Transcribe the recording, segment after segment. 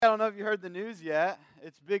I don't know if you heard the news yet.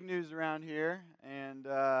 It's big news around here. And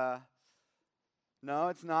no,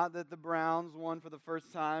 it's not that the Browns won for the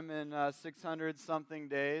first time in 600 something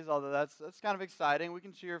days, although that's kind of exciting. We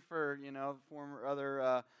can cheer for, former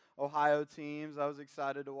other Ohio teams. I was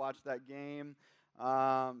excited to watch that game.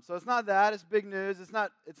 So it's not that. It's big news. It's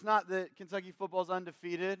not that Kentucky football's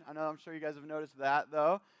undefeated. I'm sure you guys have noticed that,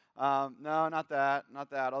 though. No, not that. Not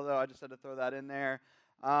that, although I just had to throw that in there.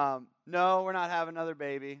 No, we're not having another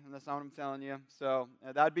baby, and that's not what I'm telling you. So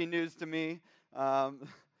that'd be news to me.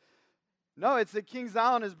 No, it's that Kings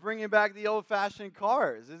Island is bringing back the old-fashioned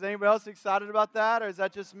cars. Is anybody else excited about that, or is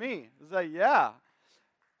that just me? It's like, yeah.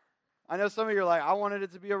 I know some of you are like, I wanted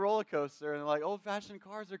it to be a roller coaster, and they're like, old-fashioned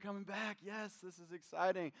cars are coming back. Yes, this is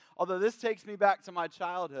exciting. Although this takes me back to my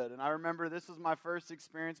childhood, and I remember this was my first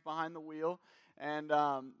experience behind the wheel. And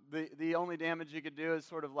the only damage you could do is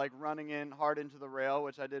sort of like running in hard into the rail,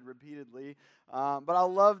 which I did repeatedly. But I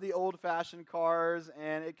love the old-fashioned cars,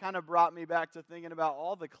 and it kind of brought me back to thinking about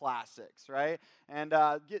all the classics, right? And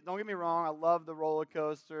don't get me wrong, I love the roller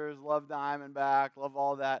coasters, love Diamondback, love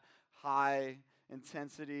all that high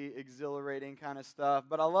intensity, exhilarating kind of stuff.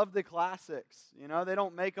 But I love the classics. They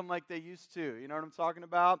don't make them like they used to. You know what I'm talking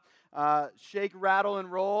about? Shake, rattle,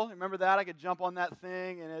 and roll. Remember that? I could jump on that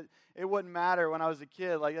thing, and it wouldn't matter when I was a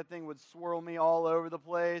kid. Like, that thing would swirl me all over the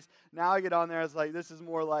place. Now I get on there, it's like, this is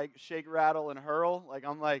more like shake, rattle, and hurl. Like,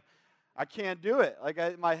 I'm like, I can't do it.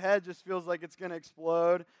 Like, my head just feels like it's going to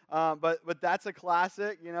explode. But that's a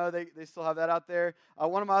classic. They still have that out there.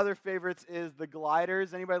 One of my other favorites is the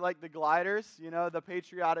gliders. Anybody like the gliders? The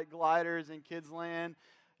patriotic gliders in Kids Land.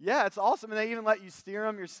 Yeah, it's awesome. And they even let you steer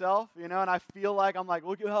them yourself, and I feel like I'm like,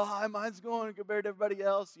 look at how high mine's going compared to everybody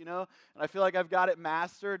else, And I feel like I've got it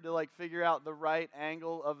mastered to, like, figure out the right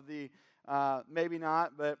angle of the maybe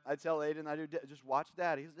not, but I tell Aiden, I do, just watch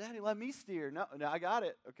Daddy. He says, Daddy, let me steer. No, I got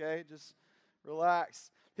it, okay? Just relax.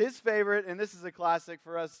 His favorite, and this is a classic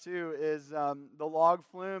for us too, is the log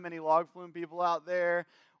flume. Any log flume people out there?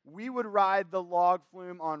 We would ride the log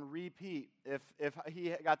flume on repeat if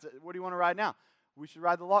he got to, what do you want to ride now? We should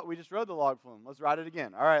ride the log. We just rode the log flume. Let's ride it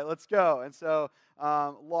again. All right, let's go. And so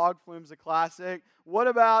log flume's a classic. What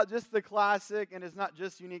about just the classic, and it's not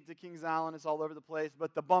just unique to Kings Island, it's all over the place,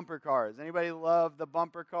 but the bumper cars. Anybody love the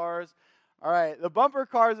bumper cars? All right, the bumper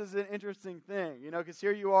cars is an interesting thing, because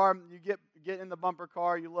here you are, you get in the bumper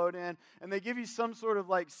car, you load in, and they give you some sort of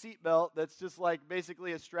like seat belt that's just like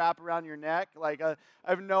basically a strap around your neck. Like, I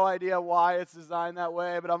have no idea why it's designed that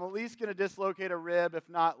way, but I'm at least going to dislocate a rib, if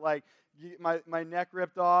not like my neck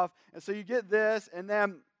ripped off. And so you get this, and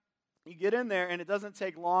then you get in there, and it doesn't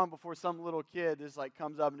take long before some little kid just like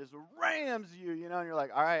comes up and just rams you, and you're like,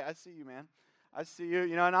 all right, I see you, man. I see you,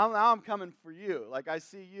 and now I'm coming for you. Like, I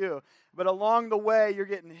see you. But along the way, you're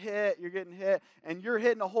getting hit, and you're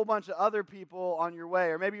hitting a whole bunch of other people on your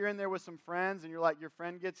way. Or maybe you're in there with some friends, and you're like, your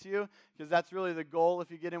friend gets you, because that's really the goal if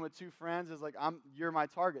you get in with two friends, is like, you're my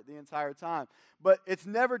target the entire time. But it's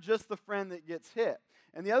never just the friend that gets hit.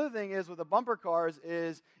 And the other thing is with the bumper cars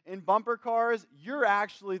is, in bumper cars, you're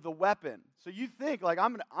actually the weapon. So you think, like,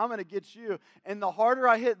 I'm gonna get you, and the harder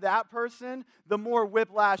I hit that person, the more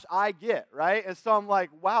whiplash I get, right? And so I'm like,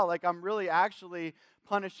 wow, like, I'm really actually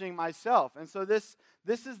punishing myself. And so this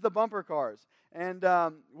is the bumper cars. And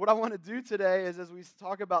what I want to do today is, as we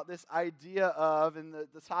talk about this idea of, and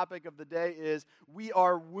the topic of the day is, we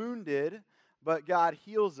are wounded, but God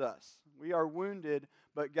heals us. We are wounded,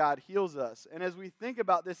 but God heals us. And as we think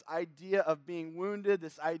about this idea of being wounded,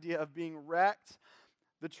 this idea of being wrecked,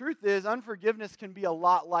 the truth is unforgiveness can be a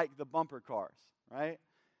lot like the bumper cars, right?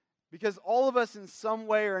 Because all of us in some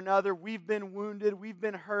way or another, we've been wounded, we've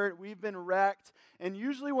been hurt, we've been wrecked. And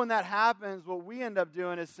usually when that happens, what we end up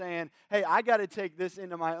doing is saying, hey, I got to take this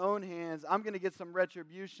into my own hands. I'm going to get some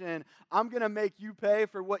retribution. I'm going to make you pay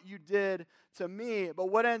for what you did to me. But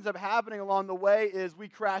what ends up happening along the way is we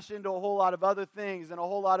crash into a whole lot of other things and a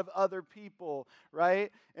whole lot of other people,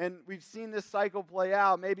 right? And we've seen this cycle play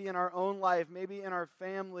out, maybe in our own life, maybe in our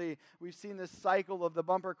family. We've seen this cycle of the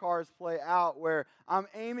bumper cars play out where I'm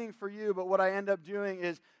aiming for you, but what I end up doing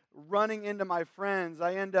is running into my friends.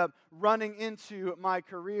 I end up running into my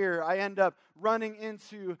career. I end up running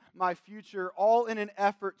into my future, all in an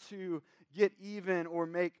effort to get even or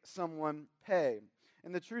make someone pay.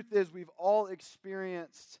 And the truth is, we've all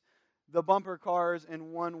experienced the bumper cars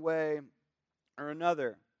in one way or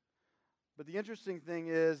another. But the interesting thing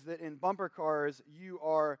is that in bumper cars, you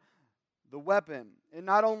are the weapon. And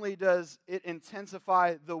not only does it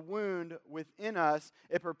intensify the wound within us,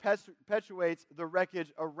 it perpetuates the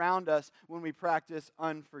wreckage around us when we practice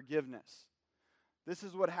unforgiveness. This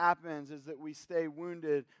is what happens, is that we stay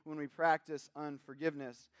wounded when we practice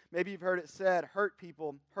unforgiveness. Maybe you've heard it said, hurt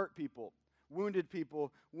people, wounded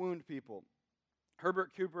people, wound people.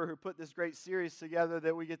 Herbert Cooper, who put this great series together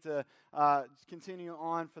that we get to continue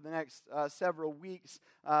on for the next several weeks,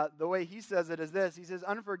 the way he says it is this. He says,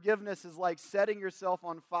 unforgiveness is like setting yourself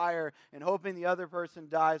on fire and hoping the other person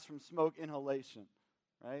dies from smoke inhalation,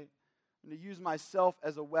 right? And to use myself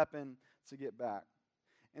as a weapon to get back.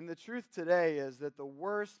 And the truth today is that the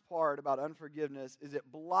worst part about unforgiveness is it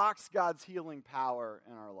blocks God's healing power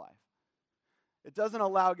in our life. It doesn't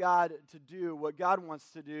allow God to do what God wants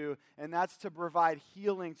to do, and that's to provide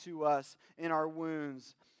healing to us in our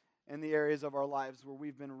wounds and the areas of our lives where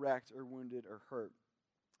we've been wrecked or wounded or hurt.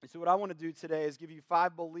 And so what I want to do today is give you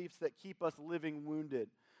 5 beliefs that keep us living wounded.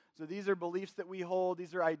 So these are beliefs that we hold,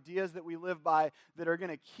 these are ideas that we live by that are going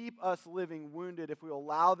to keep us living wounded if we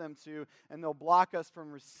allow them to, and they'll block us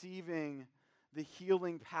from receiving the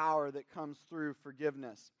healing power that comes through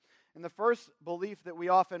forgiveness. And the first belief that we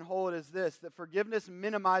often hold is this, that forgiveness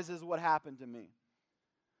minimizes what happened to me.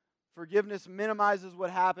 Forgiveness minimizes what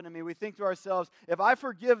happened to me. We think to ourselves, if I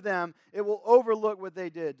forgive them, it will overlook what they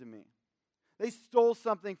did to me. They stole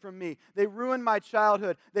something from me. They ruined my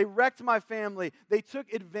childhood. They wrecked my family. They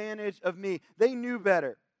took advantage of me. They knew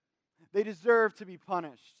better. They deserve to be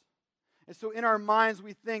punished. And so in our minds,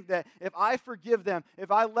 we think that if I forgive them,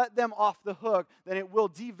 if I let them off the hook, then it will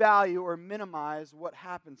devalue or minimize what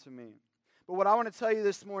happened to me. But what I want to tell you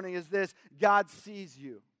this morning is this: God sees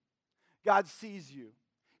you. God sees you.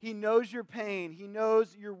 He knows your pain. He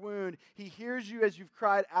knows your wound. He hears you as you've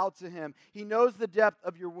cried out to Him. He knows the depth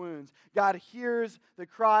of your wounds. God hears the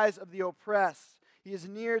cries of the oppressed. He is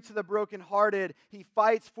near to the brokenhearted. He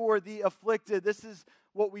fights for the afflicted. This is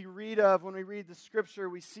what we read of when we read the Scripture.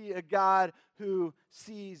 We see a God who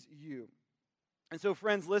sees you. And so,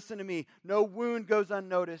 friends, listen to me. No wound goes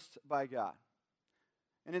unnoticed by God.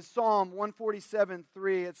 And in Psalm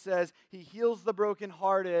 147:3, it says, He heals the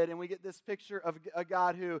brokenhearted. And we get this picture of a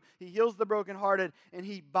God who He heals the brokenhearted and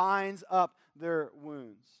He binds up their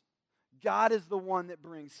wounds. God is the one that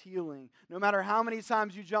brings healing. No matter how many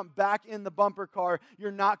times you jump back in the bumper car,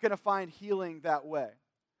 you're not going to find healing that way.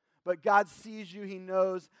 But God sees you. He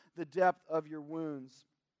knows the depth of your wounds.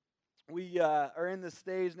 We are in the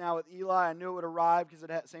stage now with Eli. I knew it would arrive because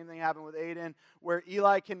the same thing happened with Aiden, where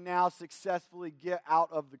Eli can now successfully get out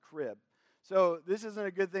of the crib. So this isn't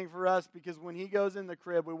a good thing for us because when he goes in the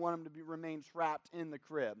crib, we want him to remain trapped in the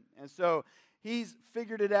crib. And so he's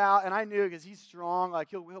figured it out, and I knew because he's strong, like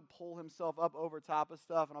he'll pull himself up over top of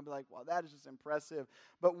stuff, and I'll be like, wow, that is just impressive.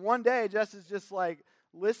 But one day, Jess is just like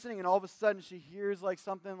listening, and all of a sudden she hears like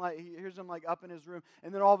something, like he hears him like up in his room,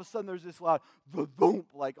 and then all of a sudden there's this loud thump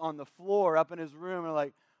like on the floor up in his room, and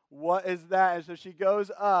like, what is that? And so she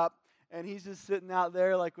goes up, and he's just sitting out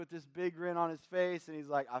there like with this big grin on his face, and he's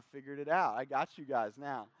like, I figured it out. I got you guys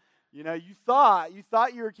now. You know, you thought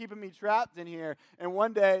you were keeping me trapped in here. And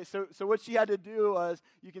one day, so what she had to do was,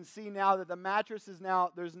 you can see now that the mattress is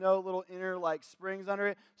now, there's no little inner like springs under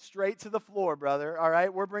it, straight to the floor, brother. All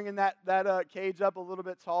right, we're bringing that cage up a little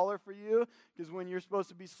bit taller for you, because when you're supposed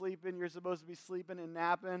to be sleeping, you're supposed to be sleeping and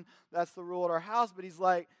napping. That's the rule at our house. But he's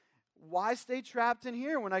like, why stay trapped in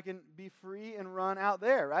here when I can be free and run out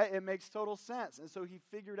there, right? It makes total sense. And so he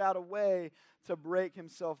figured out a way to break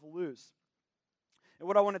himself loose. And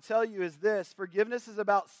what I want to tell you is this: forgiveness is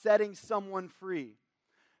about setting someone free.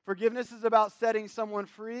 Forgiveness is about setting someone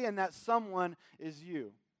free, and that someone is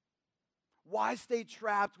you. Why stay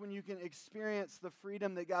trapped when you can experience the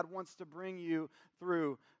freedom that God wants to bring you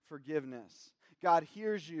through forgiveness? God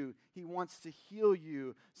hears you. He wants to heal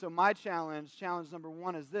you. So my challenge number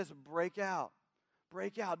 1 is this: break out.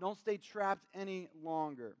 Break out. Don't stay trapped any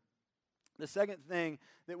longer. The second thing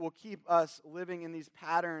that will keep us living in these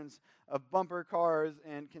patterns of bumper cars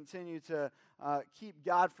and continue to keep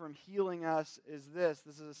God from healing us is this.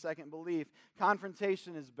 This is a second belief.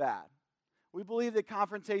 Confrontation is bad. We believe that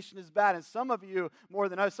confrontation is bad, and some of you, more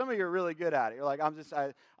than us, some of you are really good at it. You're like,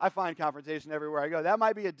 I find confrontation everywhere I go. That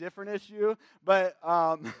might be a different issue, but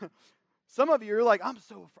some of you are like,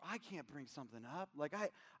 I can't bring something up. Like,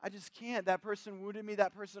 I just can't. That person wounded me.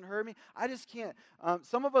 That person hurt me. I just can't.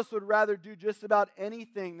 Some of us would rather do just about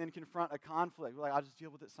anything than confront a conflict. We're like, I'll just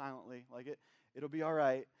deal with it silently. Like, it'll be all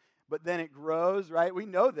right. But then it grows, right? We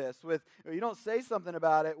know this. If you don't say something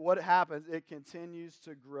about it, what happens? It continues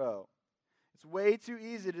to grow. It's way too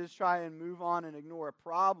easy to just try and move on and ignore a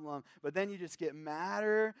problem, but then you just get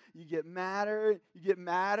madder, you get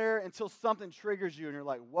madder until something triggers you, and you're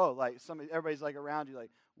like, whoa, like everybody's like around you,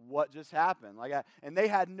 like, what just happened? And they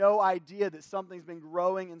had no idea that something's been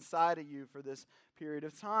growing inside of you for this period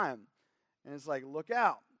of time. And it's like, look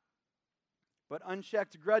out. But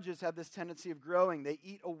unchecked grudges have this tendency of growing. They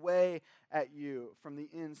eat away at you from the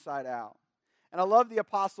inside out. And I love the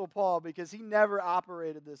Apostle Paul because he never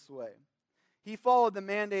operated this way. He followed the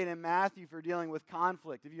mandate in Matthew for dealing with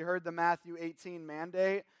conflict. Have you heard the Matthew 18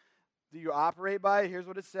 mandate? Do you operate by it? Here's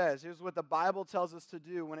what it says. Here's what the Bible tells us to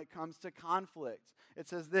do when it comes to conflict. It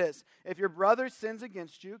says this: if your brother sins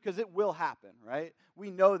against you, because it will happen, right?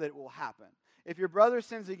 We know that it will happen. If your brother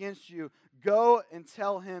sins against you, go and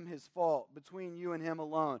tell him his fault between you and him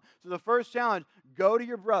alone. So the first challenge, go to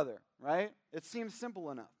your brother, right? It seems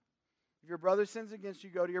simple enough. If your brother sins against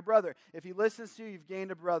you, go to your brother. If he listens to you, you've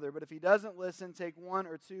gained a brother. But if he doesn't listen, take one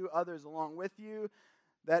or two others along with you,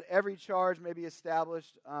 that every charge may be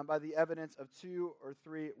established by the evidence of 2 or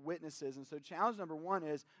 3 witnesses. And so challenge number 1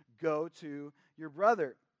 is go to your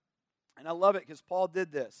brother. And I love it because Paul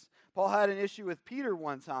did this. Paul had an issue with Peter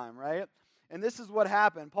one time, right? And this is what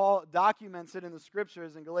happened. Paul documents it in the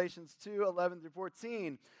scriptures in Galatians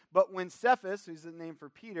 2:11-14. But when Cephas, who's the name for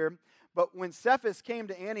Peter, but when Cephas came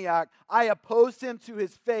to Antioch, I opposed him to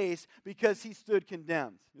his face because he stood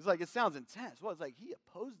condemned. It's like, it sounds intense. Well, it's like he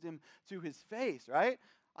opposed him to his face, right?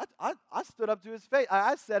 I stood up to his face.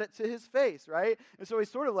 I said it to his face, right? And so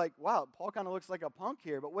he's sort of like, wow, Paul kind of looks like a punk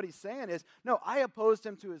here. But what he's saying is, no, I opposed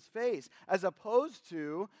him to his face, as opposed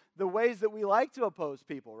to the ways that we like to oppose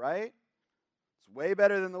people, right? It's way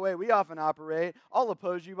better than the way we often operate. I'll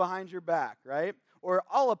oppose you behind your back, right? Or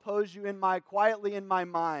I'll oppose you quietly in my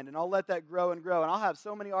mind, and I'll let that grow and grow. And I'll have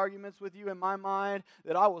so many arguments with you in my mind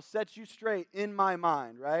that I will set you straight in my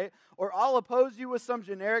mind, right? Or I'll oppose you with some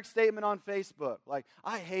generic statement on Facebook, like,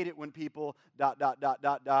 I hate it when people ...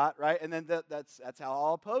 right? And then that's how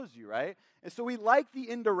I'll oppose you, right? And so we like the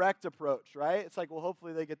indirect approach, right? It's like, well,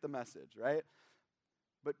 hopefully they get the message, right?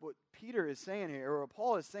 But what Peter is saying here, or what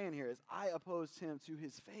Paul is saying here, is I opposed him to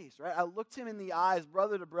his face, right? I looked him in the eyes,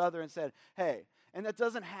 brother to brother, and said, hey, and that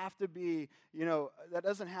doesn't have to be, that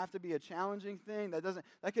doesn't have to be a challenging thing.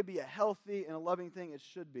 That could be a healthy and a loving thing. It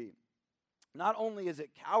should be. Not only is it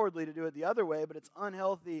cowardly to do it the other way, but it's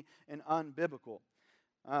unhealthy and unbiblical.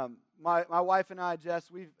 My wife and I,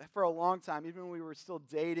 Jess, for a long time, even when we were still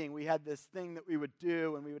dating, we had this thing that we would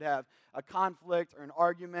do, and we would have a conflict or an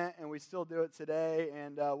argument, and we still do it today,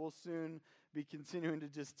 and we'll soon be continuing to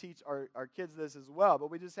just teach our kids this as well.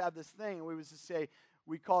 But we just have this thing, and we would just say,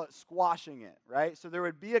 we call it squashing it, right? So there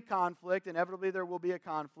would be a conflict. Inevitably, there will be a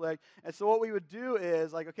conflict. And so what we would do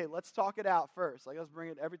is, like, okay, let's talk it out first. Like, let's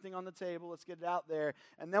bring everything on the table. Let's get it out there.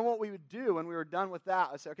 And then what we would do when we were done with that,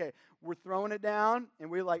 I say, okay, we're throwing it down, and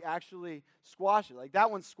we, like, actually squash it. Like, that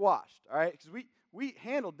one's squashed, all right? Because we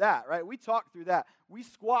handled that, right? We talked through that. We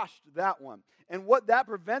squashed that one. And what that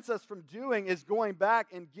prevents us from doing is going back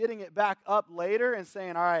and getting it back up later and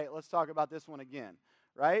saying, all right, let's talk about this one again.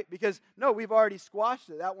 Right? Because, no, we've already squashed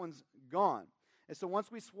it. That one's gone. And so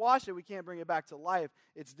once we squash it, we can't bring it back to life.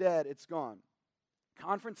 It's dead. It's gone.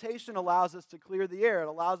 Confrontation allows us to clear the air. It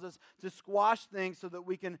allows us to squash things so that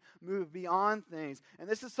we can move beyond things. And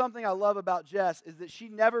this is something I love about Jess, is that she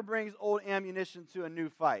never brings old ammunition to a new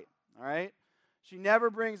fight. All right? She never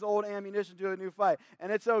brings old ammunition to a new fight.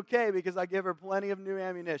 And it's okay because I give her plenty of new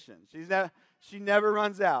ammunition. She never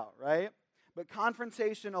runs out, right? But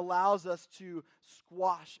confrontation allows us to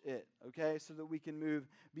squash it, okay, so that we can move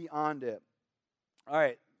beyond it. All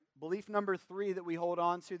right, belief number 3 that we hold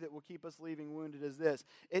on to that will keep us leaving wounded is this: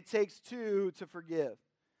 it takes 2 to forgive.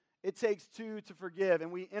 It takes 2 to forgive.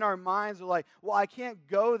 And we, in our minds, are like, well, I can't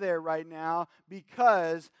go there right now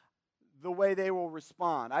because the way they will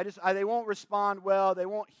respond. They won't respond well. They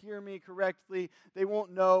won't hear me correctly. They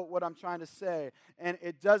won't know what I'm trying to say. And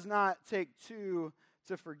it does not take 2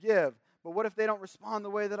 to forgive. But what if they don't respond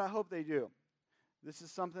the way that I hope they do? This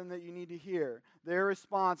is something that you need to hear. Their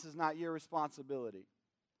response is not your responsibility.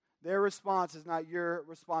 Their response is not your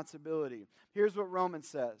responsibility. Here's what Romans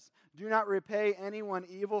says: do not repay anyone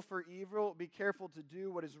evil for evil. Be careful to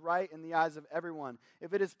do what is right in the eyes of everyone.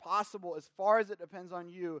 If it is possible, as far as it depends on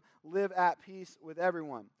you, live at peace with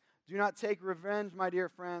everyone. Do not take revenge, my dear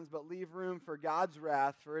friends, but leave room for God's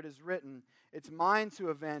wrath, for it is written, it's mine to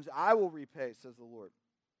avenge. I will repay, says the Lord.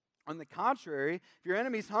 On the contrary, if your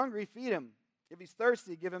enemy's hungry, feed him. If he's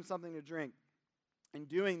thirsty, give him something to drink. In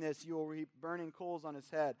doing this, you will reap burning coals on his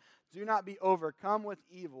head. Do not be overcome with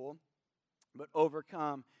evil, but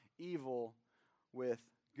overcome evil with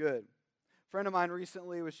good. A friend of mine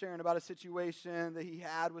recently was sharing about a situation that he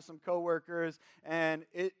had with some coworkers, and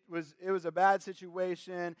it was a bad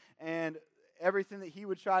situation, and everything that he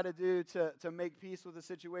would try to do to make peace with the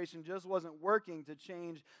situation just wasn't working to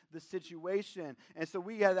change the situation. And so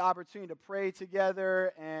we had the opportunity to pray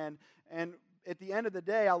together and at the end of the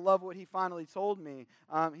day, I love what he finally told me.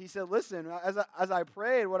 He said, listen, as I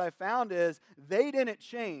prayed, what I found is they didn't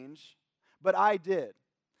change, but I did.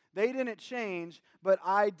 They didn't change, but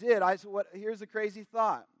I did. Here's a crazy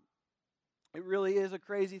thought. It really is a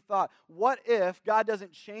crazy thought. What if God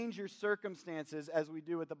doesn't change your circumstances as we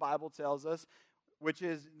do what the Bible tells us, which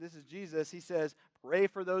is, this is Jesus. He says, pray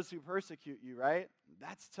for those who persecute you, right?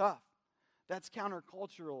 That's tough. That's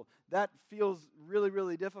countercultural. That feels really,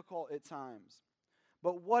 really difficult at times.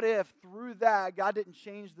 But what if through that, God didn't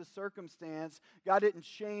change the circumstance, God didn't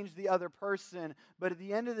change the other person, but at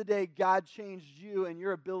the end of the day, God changed you and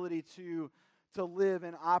your ability to live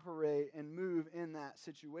and operate and move in that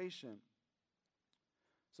situation?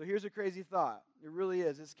 So here's a crazy thought. It really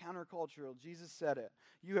is. It's countercultural. Jesus said it.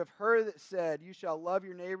 You have heard it said, you shall love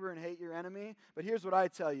your neighbor and hate your enemy. But here's what I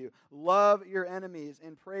tell you. Love your enemies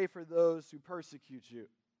and pray for those who persecute you.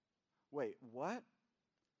 Wait, what?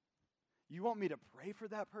 You want me to pray for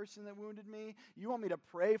that person that wounded me? You want me to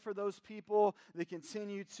pray for those people that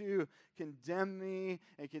continue to condemn me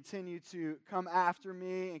and continue to come after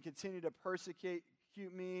me and continue to persecute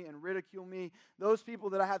me and ridicule me? Those people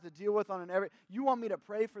that I have to deal with on an every... You want me to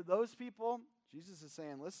pray for those people? Jesus is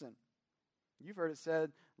saying, listen, you've heard it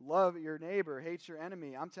said, love your neighbor, hate your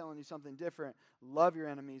enemy. I'm telling you something different. Love your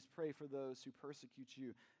enemies, pray for those who persecute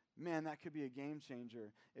you. Man, that could be a game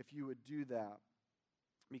changer if you would do that.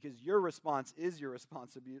 Because your response is your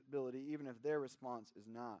responsibility, even if their response is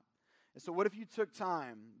not. And so what if you took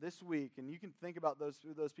time this week, and you can think about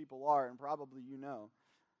who those people are, and probably you know.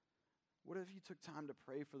 What if you took time to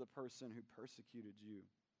pray for the person who persecuted you?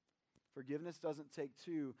 Forgiveness doesn't take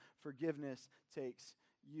two. Forgiveness takes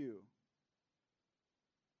you.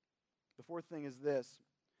 The fourth thing is this.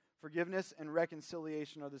 Forgiveness and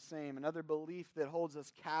reconciliation are the same. Another belief that holds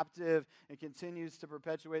us captive and continues to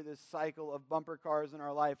perpetuate this cycle of bumper cars in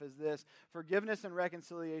our life is this. Forgiveness and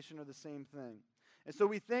reconciliation are the same thing. And so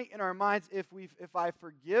we think in our minds, if I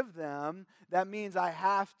forgive them, that means I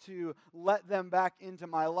have to let them back into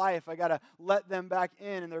my life. I got to let them back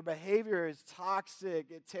in, and their behavior is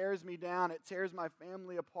toxic. It tears me down. It tears my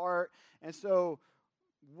family apart. And so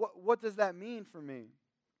what does that mean for me?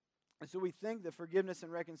 And so we think that forgiveness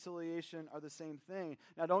and reconciliation are the same thing.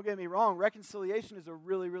 Now, don't get me wrong. Reconciliation is a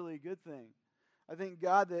really, really good thing. I think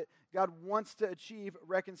God wants to achieve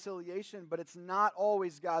reconciliation, but it's not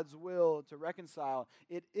always God's will to reconcile.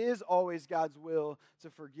 It is always God's will to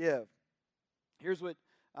forgive. Here's what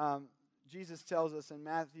Jesus tells us in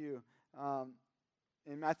Matthew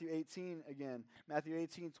 18 again. Matthew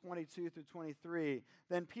 18, 22 through 23.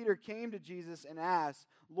 Then Peter came to Jesus and asked,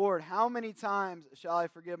 Lord, how many times shall I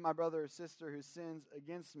forgive my brother or sister who sins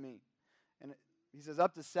against me? And he says,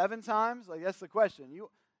 up to 7 times? Like, that's the question.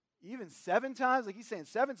 Even 7 times? Like, he's saying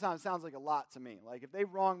 7 times sounds like a lot to me. Like, if they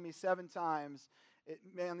wrong me 7 times,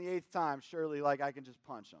 on the 8th time, surely, like, I can just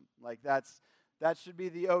punch them. Like, that should be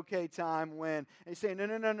the okay time when... And he's saying,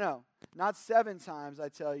 no. Not 7 times, I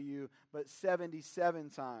tell you, but 77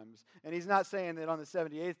 times. And he's not saying that on the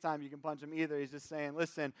 78th time you can punch them either. He's just saying,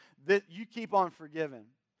 listen, you keep on forgiving.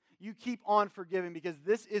 You keep on forgiving because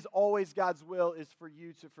this is always God's will, is for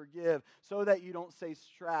you to forgive so that you don't stay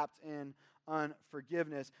strapped in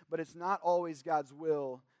unforgiveness. But it's not always God's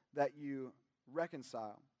will that you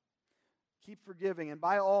reconcile. Keep forgiving, and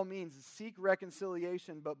by all means, seek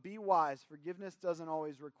reconciliation, but be wise. Forgiveness doesn't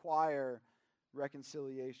always require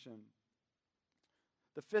reconciliation.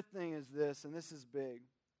 The 5th thing is this, and this is big.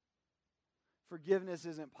 Forgiveness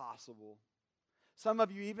isn't possible. Some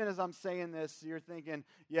of you, even as I'm saying this, you're thinking,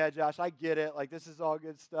 yeah, Josh, I get it. Like, this is all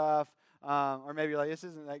good stuff. Or maybe like,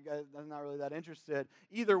 I'm not really that interested.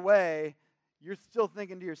 Either way, you're still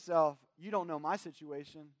thinking to yourself, you don't know my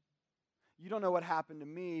situation. You don't know what happened to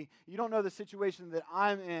me. You don't know the situation that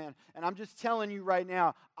I'm in. And I'm just telling you right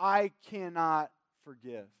now, I cannot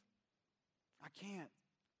forgive. I can't.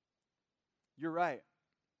 You're right.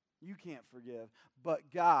 You can't forgive. But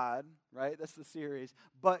God, right? That's the series.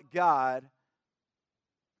 But God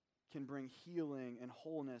can bring healing and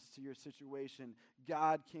wholeness to your situation.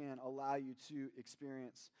 God can allow you to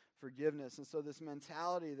experience forgiveness. And so this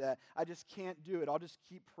mentality that I just can't do it, I'll just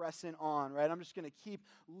keep pressing on, right? I'm just going to keep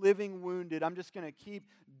living wounded. I'm just going to keep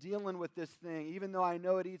dealing with this thing, even though I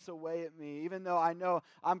know it eats away at me, even though I know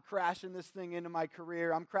I'm crashing this thing into my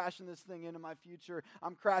career, I'm crashing this thing into my future,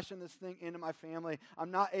 I'm crashing this thing into my family.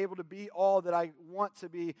 I'm not able to be all that I want to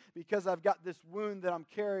be because I've got this wound that I'm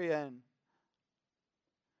carrying.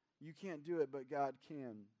 You can't do it, but God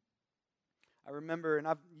can. I remember, and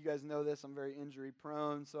you guys know this, I'm very injury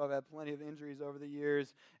prone, so I've had plenty of injuries over the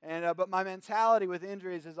years. And but my mentality with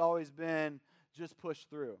injuries has always been just push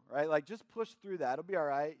through, right? Like, just push through that. It'll be all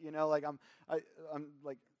right. Like I'm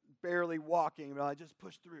like barely walking, but I just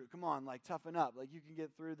push through. Come on, like toughen up. Like you can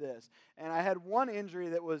get through this. And I had one injury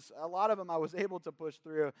that was, a lot of them I was able to push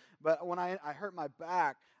through, but when I hurt my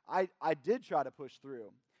back, I did try to push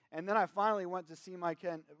through. And then I finally went to see my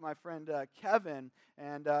friend Kevin,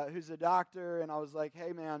 and who's a doctor, and I was like,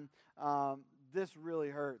 hey man, this really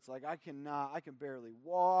hurts. Like I can barely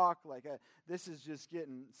walk. Like this is just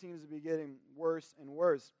seems to be getting worse and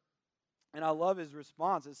worse. And I love his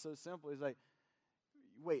response. It's so simple. He's like,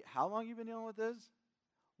 wait, how long you been dealing with this?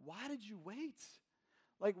 Why did you wait?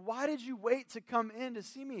 Like, why did you wait to come in to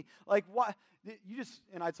see me? Like, why?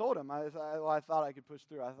 And I told him, I thought I could push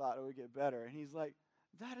through. I thought it would get better. And he's like,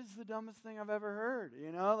 that is the dumbest thing I've ever heard,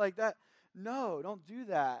 like that. No, don't do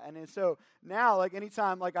that. And so now, like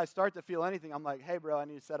anytime like I start to feel anything, I'm like, hey bro, I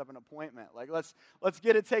need to set up an appointment. Like let's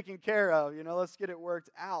get it taken care of, let's get it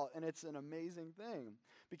worked out. And it's an amazing thing.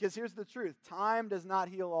 Because here's the truth. Time does not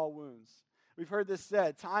heal all wounds. We've heard this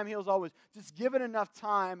said, time heals all wounds. Just give it enough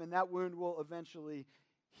time and that wound will eventually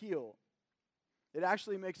heal. It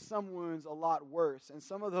actually makes some wounds a lot worse. And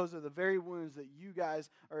some of those are the very wounds that you guys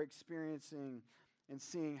are experiencing and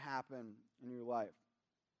seeing happen in your life.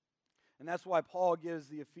 And that's why Paul gives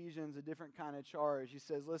the Ephesians a different kind of charge. He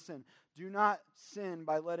says, listen, do not sin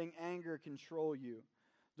by letting anger control you.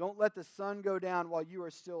 Don't let the sun go down while you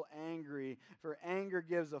are still angry, for anger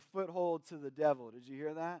gives a foothold to the devil. Did you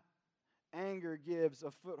hear that? Anger gives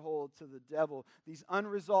a foothold to the devil. These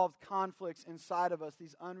unresolved conflicts inside of us,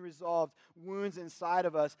 these unresolved wounds inside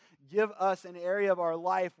of us, give us an area of our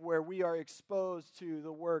life where we are exposed to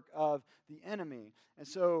the work of the enemy. And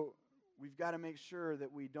so we've got to make sure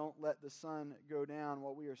that we don't let the sun go down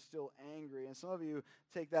while we are still angry. And some of you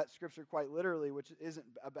take that scripture quite literally, which isn't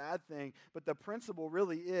a bad thing. But the principle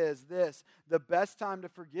really is this: the best time to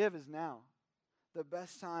forgive is now. The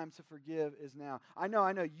best time to forgive is now. I know,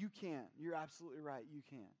 you can't. You're absolutely right, you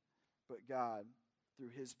can't. But God, through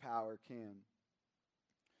His power, can.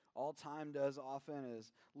 All time does often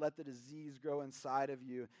is let the disease grow inside of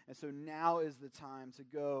you. And so now is the time to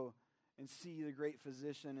go and see the great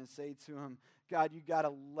physician and say to him, God, you got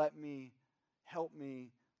to help me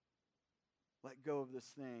let go of this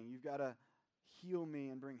thing. You've got to heal me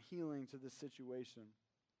and bring healing to this situation.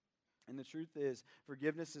 And the truth is,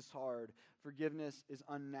 forgiveness is hard. Forgiveness is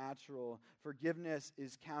unnatural. Forgiveness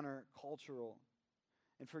is countercultural.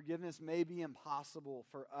 And forgiveness may be impossible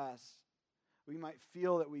for us. We might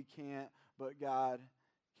feel that we can't, but God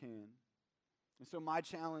can. And so my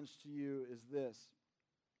challenge to you is this.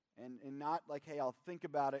 And not like, hey, I'll think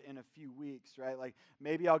about it in a few weeks, right? Like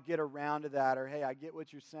maybe I'll get around to that, or hey, I get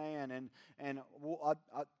what you're saying, and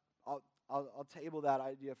I'll table that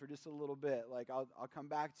idea for just a little bit. Like I'll come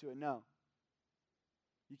back to it. No,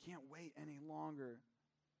 you can't wait any longer.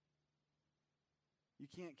 You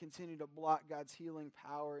can't continue to block God's healing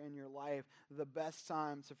power in your life. The best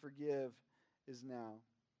time to forgive is now.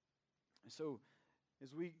 So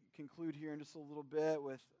as we conclude here in just a little bit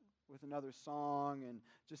with another song and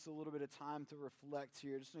just a little bit of time to reflect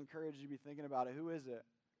here, just encourage you to be thinking about it. Who is it?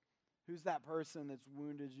 Who's that person that's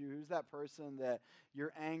wounded you? Who's that person that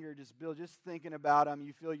your anger just builds? Just thinking about them,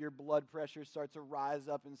 you feel your blood pressure start to rise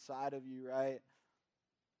up inside of you, right?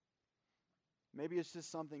 Maybe it's just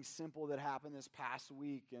something simple that happened this past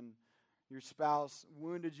week and your spouse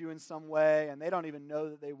wounded you in some way and they don't even know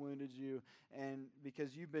that they wounded you, and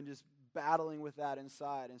because you've been just battling with that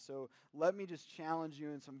inside. And so let me just challenge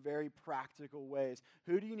you in some very practical ways.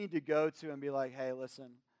 Who do you need to go to and be like, hey, listen,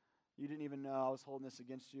 you didn't even know I was holding this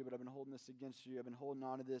against you, but I've been holding this against you. I've been holding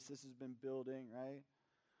on to this. This has been building, right?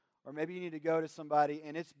 Or maybe you need to go to somebody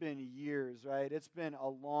and it's been years, right? It's been a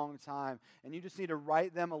long time, and you just need to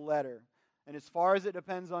write them a letter. And as far as it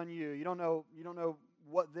depends on you, you don't know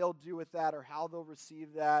what they'll do with that or how they'll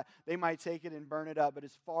receive that. They might take it and burn it up. But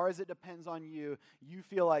as far as it depends on you, you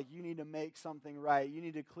feel like you need to make something right. You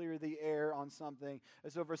need to clear the air on something.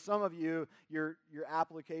 And so for some of you, your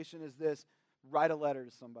application is this: write a letter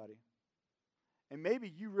to somebody. And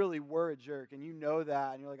maybe you really were a jerk and you know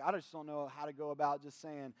that, and you're like, I just don't know how to go about just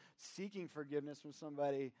seeking forgiveness from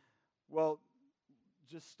somebody. Well,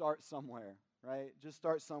 just start somewhere. Right? Just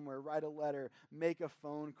start somewhere. Write a letter. Make a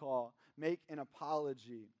phone call. Make an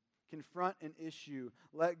apology. Confront an issue.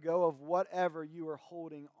 Let go of whatever you are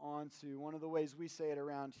holding on to. One of the ways we say it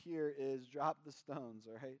around here is drop the stones,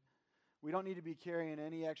 right? We don't need to be carrying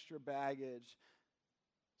any extra baggage.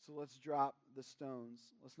 So let's drop the stones.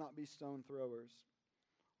 Let's not be stone throwers.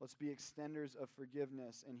 Let's be extenders of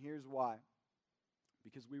forgiveness. And here's why.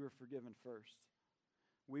 Because we were forgiven first.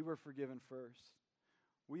 We were forgiven first.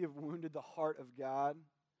 We have wounded the heart of God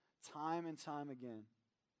time and time again.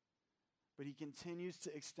 But he continues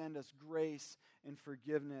to extend us grace and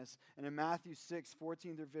forgiveness. And in Matthew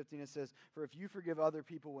 6:14 through 15, it says, "For if you forgive other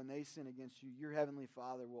people when they sin against you, your heavenly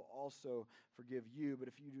Father will also forgive you. But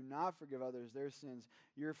if you do not forgive others their sins,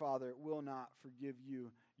 your Father will not forgive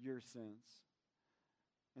you your sins."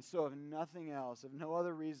 And so if nothing else, if no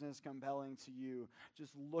other reason is compelling to you,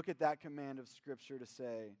 just look at that command of Scripture to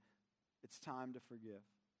say, it's time to forgive.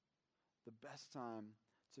 The best time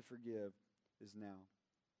to forgive is now.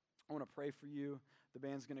 I want to pray for you. The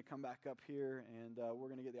band's going to come back up here, and we're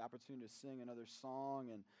going to get the opportunity to sing another song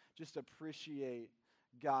and just appreciate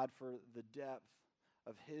God for the depth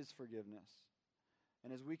of his forgiveness.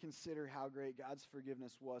 And as we consider how great God's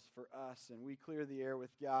forgiveness was for us, and we clear the air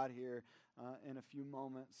with God here in a few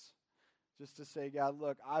moments, just to say, God,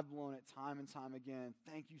 look, I've blown it time and time again.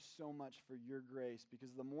 Thank you so much for your grace,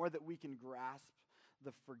 because the more that we can grasp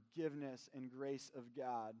the forgiveness and grace of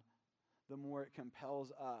God, the more it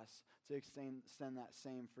compels us to extend that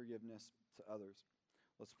same forgiveness to others.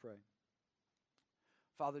 Let's pray.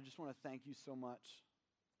 Father, just want to thank you so much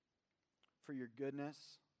for your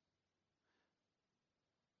goodness.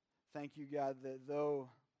 Thank you, God, that though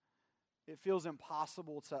it feels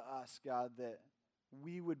impossible to us, God, that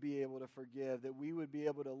we would be able to forgive, that we would be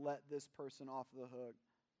able to let this person off the hook.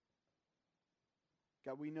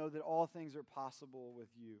 God, we know that all things are possible with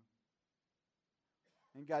you.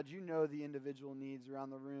 And God, you know the individual needs around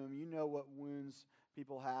the room. You know what wounds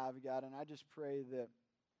people have, God. And I just pray that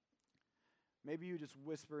maybe you just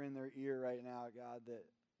whisper in their ear right now, God, that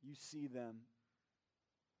you see them,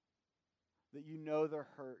 that you know they're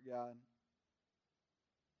hurt, God.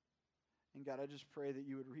 And God, I just pray that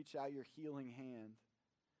you would reach out your healing hand.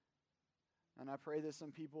 And I pray that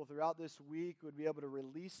some people throughout this week would be able to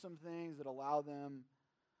release some things that allow them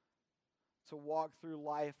to walk through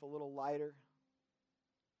life a little lighter,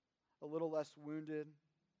 a little less wounded.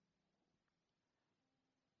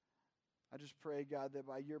 I just pray, God, that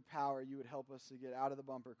by your power you would help us to get out of the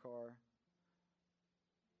bumper car,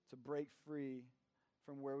 to break free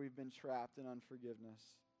from where we've been trapped in unforgiveness.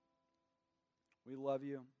 We love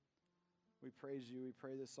you. We praise you. We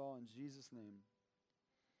pray this all in Jesus' name.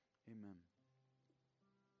 Amen.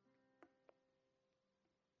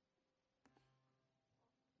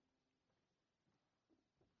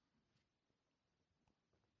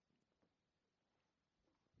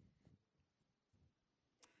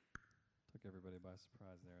 Took everybody by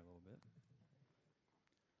surprise there a little bit.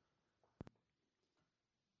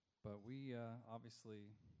 But we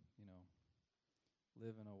obviously,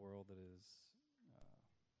 live in a world that is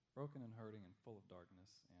broken and hurting and full of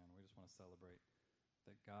darkness, and we just want to celebrate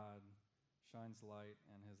that God shines light,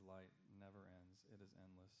 and his light never ends. It is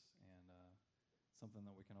endless, and something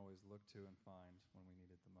that we can always look to and find when we need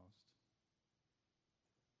it the most.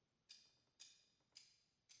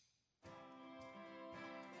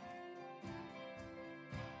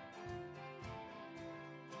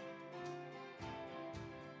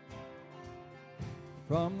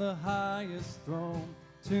 From the highest throne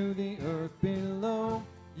to the earth below,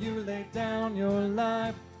 you laid down your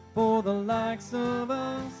life for the likes of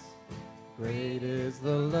us. Great is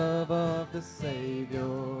the love of the Savior.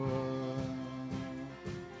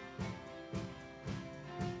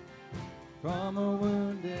 From a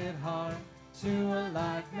wounded heart to a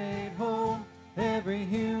life made whole, every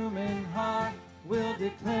human heart will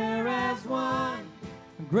declare as one.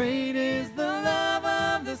 Great is the love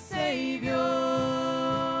of the Savior.